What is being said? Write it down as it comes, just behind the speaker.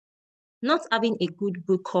Not having a good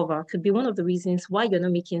book cover could be one of the reasons why you're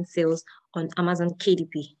not making sales on Amazon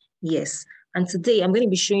KDP. Yes. And today I'm going to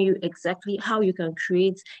be showing you exactly how you can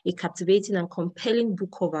create a captivating and compelling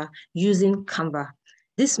book cover using Canva.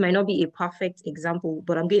 This might not be a perfect example,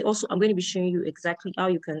 but I'm going to be showing you exactly how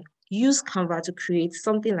you can use Canva to create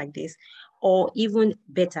something like this, or even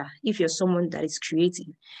better, if you're someone that is creative.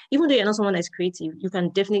 Even though you're not someone that's creative, you can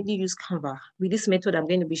definitely use Canva with this method I'm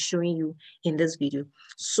going to be showing you in this video.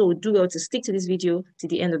 So do well to stick to this video to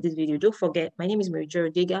the end of this video. Don't forget, my name is Mary Jo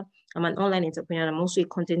Rodega. I'm an online entrepreneur. I'm also a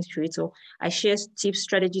content creator. I share tips,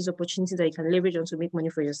 strategies, opportunities that you can leverage on to make money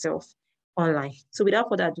for yourself online. So without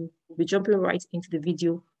further ado, we'll be jumping right into the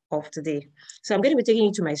video of today. So I'm going to be taking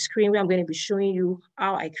you to my screen where I'm going to be showing you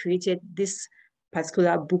how I created this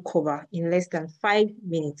particular book cover in less than 5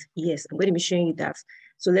 minutes. Yes, I'm going to be showing you that.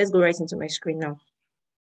 So let's go right into my screen now.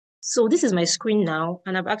 So this is my screen now,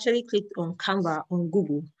 and I've actually clicked on Canva on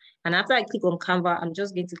Google. And after I click on Canva, I'm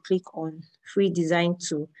just going to click on free design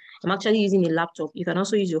tool. I'm actually using a laptop. You can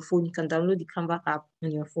also use your phone. You can download the Canva app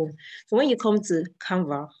on your phone. So when you come to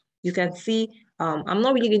Canva, you can see, I'm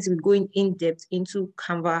not really going to be going in depth into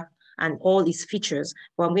Canva and all its features,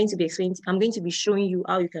 but I'm going to be showing you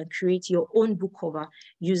how you can create your own book cover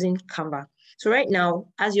using Canva. So right now,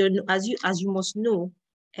 as you must know,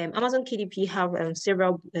 Amazon KDP have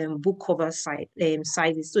several book cover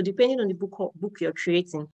sizes. So depending on the book you're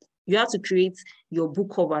creating, you have to create your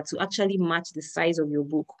book cover to actually match the size of your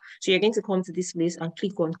book. So you're going to come to this place and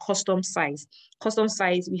click on custom size. Custom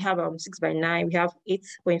size, we have 6x9, we have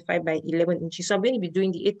 8.5 by 11 inches. So I'm going to be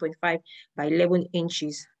doing the 8.5 by 11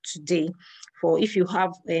 inches today. For if you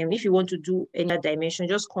want to do any dimension,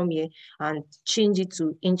 just come here and change it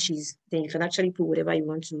to inches. Then you can actually put whatever you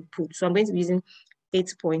want to put. So I'm going to be using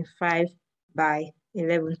 8.5 by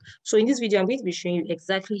 11. So in this video, I'm going to be showing you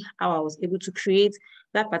exactly how I was able to create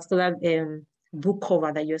that particular book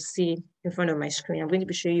cover that you're seeing in front of my screen. I'm going to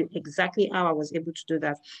be showing you exactly how I was able to do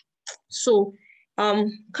that. So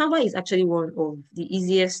Canva is actually one of the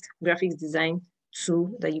easiest graphics design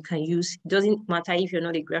tool that you can use. It doesn't matter if you're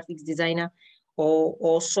not a graphics designer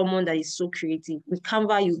or someone that is so creative. With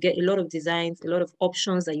Canva, you get a lot of designs, a lot of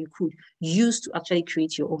options that you could use to actually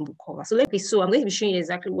create your own book cover. So I'm going to be showing you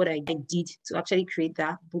exactly what I did to actually create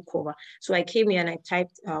that book cover. So I came here and I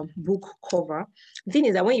typed book cover. The thing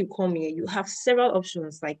is that when you come here, you have several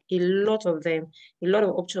options, like a lot of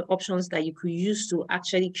options that you could use to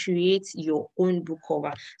actually create your own book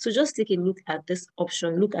cover. So just take a look at this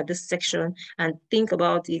option, look at this section and think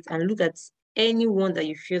about it, and look at anyone that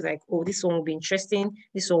you feel like, oh, this one will be interesting,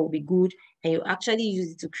 this one will be good, and you actually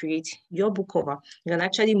use it to create your book cover. You can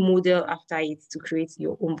actually model after it to create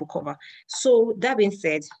your own book cover. So that being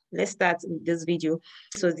said, let's start with this video.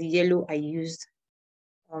 This was the yellow I used.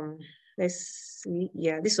 Let's see.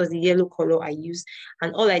 Yeah, this was the yellow color I used.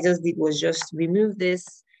 And all I just did was just remove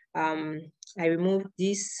this. I removed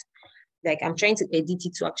this. Like I'm trying to edit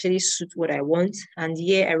it to actually suit what I want. And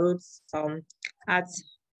here I wrote add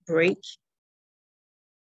break.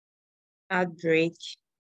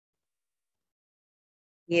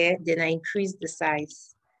 Yeah, then I increase the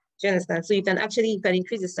size. Do you understand? So you can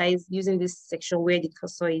increase the size using this section where the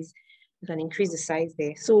cursor is. You can increase the size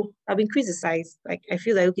there. So I've increased the size. Like I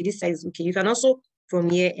feel like, okay, this size is okay. You can also from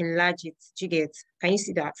here enlarge it. Do you get? Can you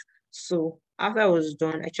see that? So after I was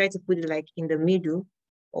done, I tried to put it like in the middle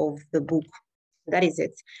of the book. That is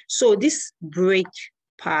it. So this break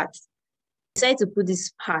part, I decided to put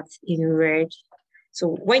this part in red.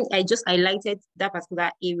 So when I just highlighted that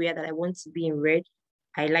particular area that I want to be in red,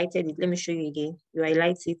 highlighted it. Let me show you again. You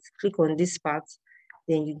highlight it, click on this part,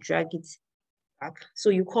 then you drag it back. So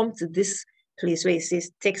you come to this place where it says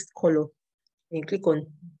text color, and you click on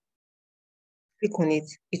it.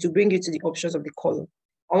 It will bring you to the options of the color.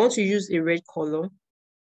 I want to use a red color.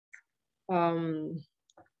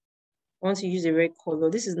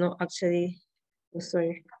 This is not actually, oh,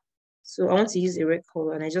 sorry. So I want to use a red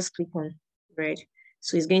color, and I just click on red.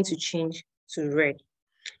 So it's going to change to red.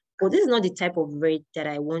 But this is not the type of red that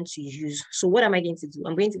I want to use. So what am I going to do?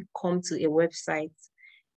 I'm going to come to a website.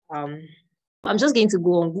 I'm just going to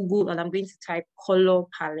go on Google and I'm going to type color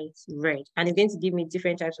palette red. And it's going to give me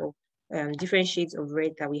different types of, different shades of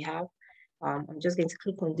red that we have. I'm just going to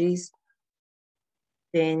click on this.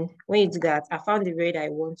 Then when you do that, I found the red I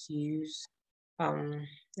want to use.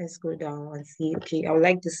 Let's go down and see. Okay, I would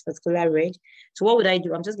like this particular red. So what would I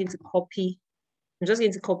do? I'm just going to copy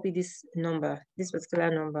this number, this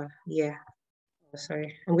particular number. Yeah, oh,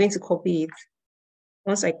 sorry. I'm going to copy it.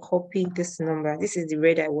 Once I copy this number, this is the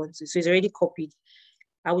red I want to. So it's already copied.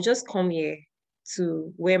 I will just come here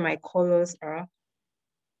to where my colors are.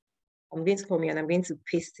 I'm going to come here and I'm going to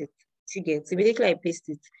paste it. You get, immediately I paste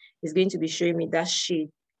it, it's going to be showing me that shade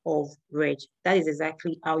of red. That is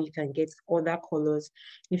exactly how you can get other colors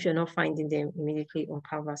if you're not finding them immediately on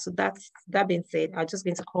Canva. So that being said, I'm just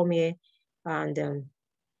going to come here and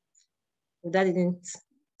that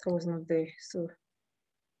was not there.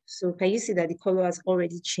 So can you see that the color has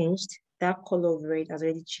already changed? That color of red has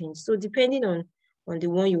already changed. So depending on the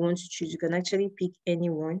one you want to choose, you can actually pick any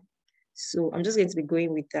one. So I'm just going to be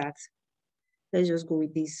going with that. Let's just go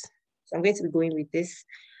with this. So I'm going to be going with this.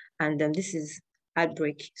 And this is ad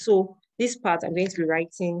break. So this part, I'm going to be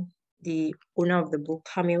writing the owner of the book,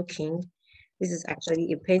 Camille King. This is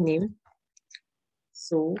actually a pen name.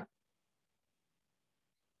 So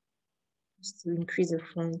just to increase the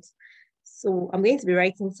font. So I'm going to be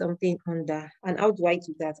writing something on that. And how do I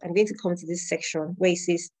do that? I'm going to come to this section where it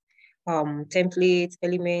says template,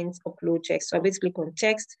 elements, upload text. So I'm going to click on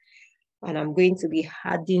text and I'm going to be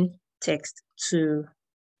adding text to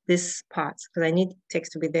this part because I need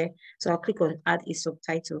text to be there. So I'll click on add a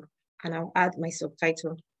subtitle and I'll add my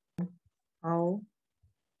subtitle. How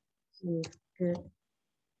to get,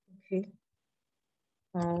 okay.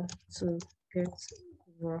 How to get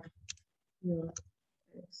your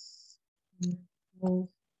move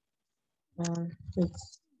on with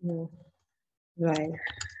your life.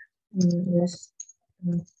 Yes.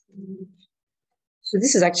 So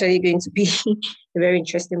this is actually going to be a very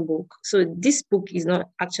interesting book. So this book is not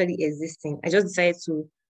actually existing. I just decided to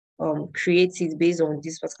create it based on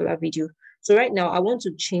this particular video. So right now I want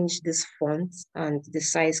to change this font and the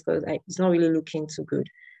size because it's not really looking too good.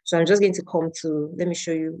 So I'm just going to come to, let me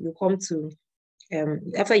show you. You come to,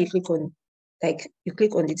 after you click on, you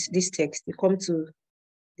click on this text, you come to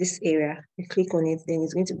this area, you click on it, then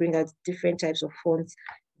it's going to bring out different types of fonts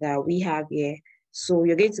that we have here. So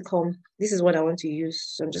you're going to come, this is what I want to use.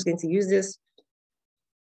 So I'm just going to use this.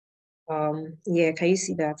 Yeah, can you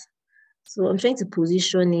see that? So I'm trying to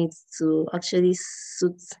position it to actually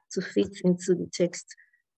fit into the text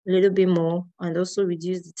a little bit more and also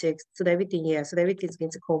reduce the text so that everything's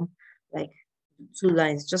going to come like 2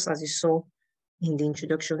 lines, just as you saw in the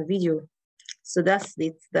introduction video. So that's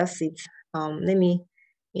it. Let me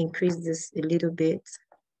increase this a little bit.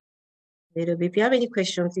 If you have any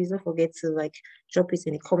questions, please don't forget to drop it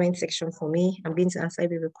in the comment section for me. I'm going to answer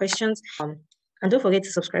every questions. And don't forget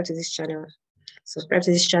to subscribe to this channel.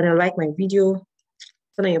 Like my video,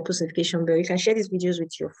 turn on your post notification bell. You can share these videos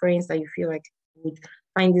with your friends that you feel like would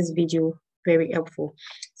find this video very helpful.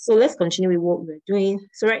 So let's continue with what we're doing.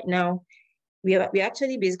 So right now, we're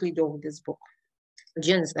actually basically done with this book. Do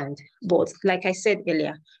you understand? But like I said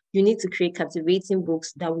earlier, you need to create captivating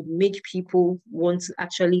books that would make people want to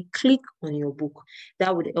actually click on your book.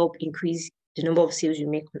 That would help increase the number of sales you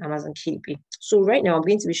make on Amazon KDP. So right now, I'm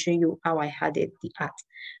going to be showing you how I added the art.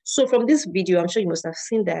 So from this video, I'm sure you must have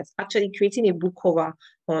seen that actually creating a book cover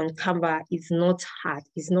on Canva is not hard.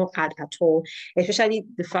 It's not hard at all, especially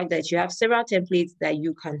the fact that you have several templates that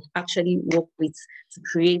you can actually work with to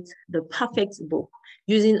create the perfect book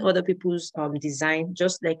using other people's design,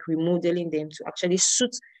 just like remodeling them to actually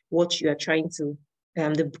suit what you are trying to,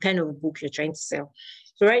 the kind of book you're trying to sell.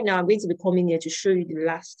 So right now, I'm going to be coming here to show you the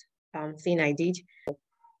last thing I did.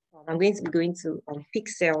 I'm going to be going to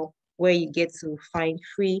Pixel, where you get to find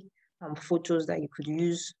free photos that you could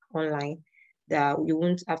use online that you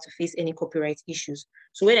won't have to face any copyright issues.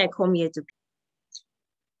 So when I come here to,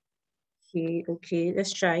 okay,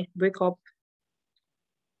 let's try break up.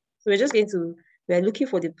 So we're looking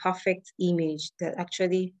for the perfect image that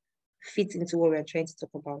actually fits into what we're trying to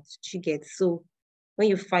talk about. You get, so when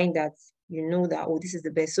you find that, you know that, oh, this is the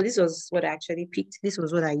best. So this was what I actually picked. This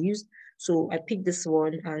was what I used. So I picked this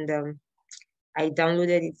one and I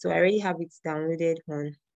downloaded it. So I already have it downloaded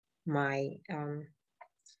on my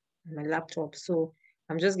laptop. So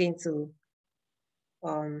I'm just going to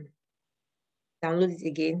download it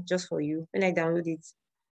again just for you. When I download it,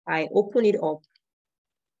 I open it up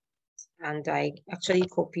and I actually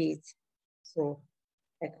copy it. So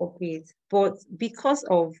I copy it. But because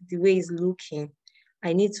of the way it's looking,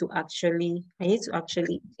 I need to actually edit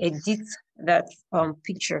that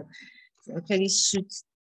picture to actually suit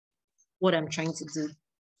what I'm trying to do,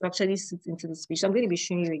 to actually suit into the speech. So I'm going to be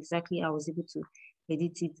showing you exactly how I was able to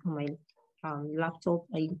edit it on my laptop.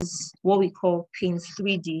 I use what we call Paint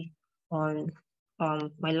 3D on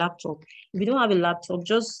my laptop. If you don't have a laptop,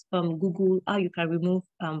 just Google how you can remove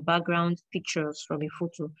background pictures from a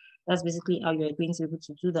photo. That's basically how you're going to be able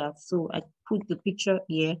to do that. So I put the picture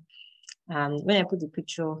here. When I put the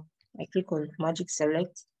picture, I click on Magic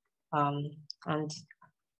Select, and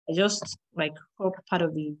I just crop part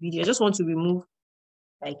of the video. I just want to remove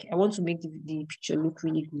Like I want to make the picture look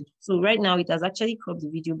really good. So right now it has actually cropped the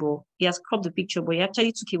video, but it has cropped the picture, but it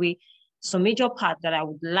actually took away some major part that I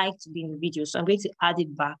would like to be in the video. So I'm going to add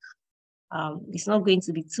it back. It's not going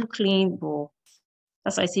to be too clean, but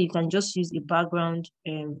as I say, you can just use a background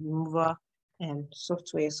remover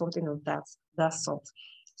software, something of that sort.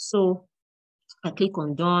 So I click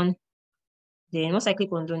on done. Then once I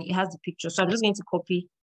click on done, it has the picture. So I'm just going to copy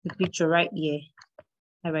the picture right here.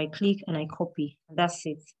 I right click and I copy. That's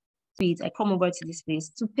it. I come over to this place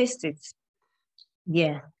to paste it.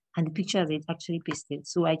 Yeah, and the picture is actually pasted.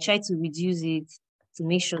 So I try to reduce it to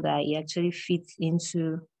make sure that it actually fits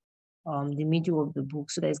into the middle of the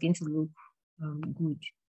book so that it's going to look good.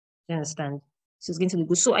 You understand? So it's going to look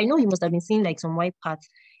good. So I know you must have been seeing like some white parts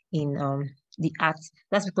in the art.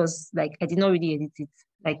 That's because like I did not really edit it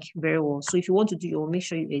like very well. So if you want to do your, make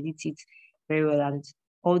sure you edit it very well and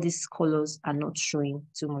all these colors are not showing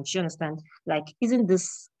too much. You understand? Like, isn't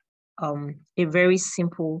this a very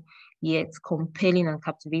simple yet compelling and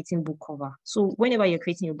captivating book cover? So whenever you're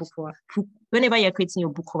creating your book cover,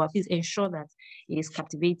 please ensure that it is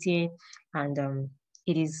captivating and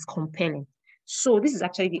it is compelling. So this is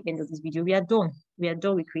actually the end of this video. We are done. We are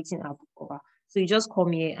done with creating our book cover. So you just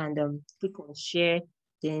come here and click on share.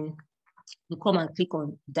 Then you come and click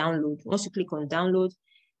on download. Once you click on download,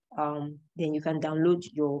 then you can download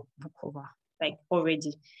your book cover like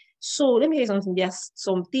already. So let me tell you something. There's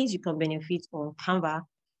some things you can benefit on Canva.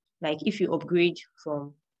 Like if you upgrade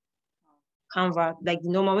from Canva, like the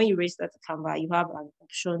normal when you register to Canva, you have an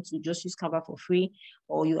option to just use Canva for free,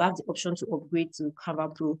 or you have the option to upgrade to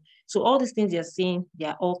Canva Pro. So all these things you're seeing, they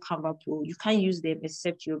are all Canva Pro. You can't use them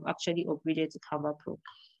except you've actually upgraded to Canva Pro.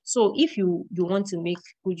 So if you want to make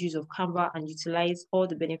good use of Canva and utilize all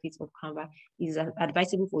the benefits of Canva, it is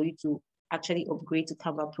advisable for you to actually upgrade to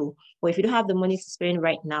Canva Pro. But if you don't have the money to spend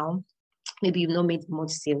right now, maybe you've not made much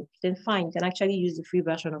sale, then fine, you can actually use the free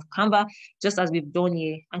version of Canva, just as we've done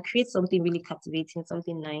here, and create something really captivating,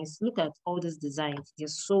 something nice. Look at all these designs. They're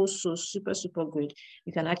so super, super good.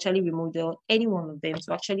 You can actually remodel any one of them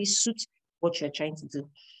to actually suit what you're trying to do.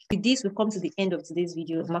 With this, we've come to the end of today's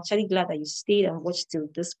video. I'm actually glad that you stayed and watched till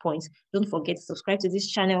this point. Don't forget to subscribe to this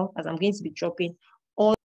channel, as I'm going to be dropping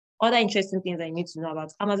all other interesting things that you need to know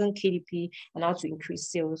about Amazon KDP and how to increase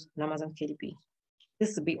sales on Amazon KDP.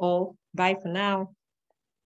 This will be all. Bye for now.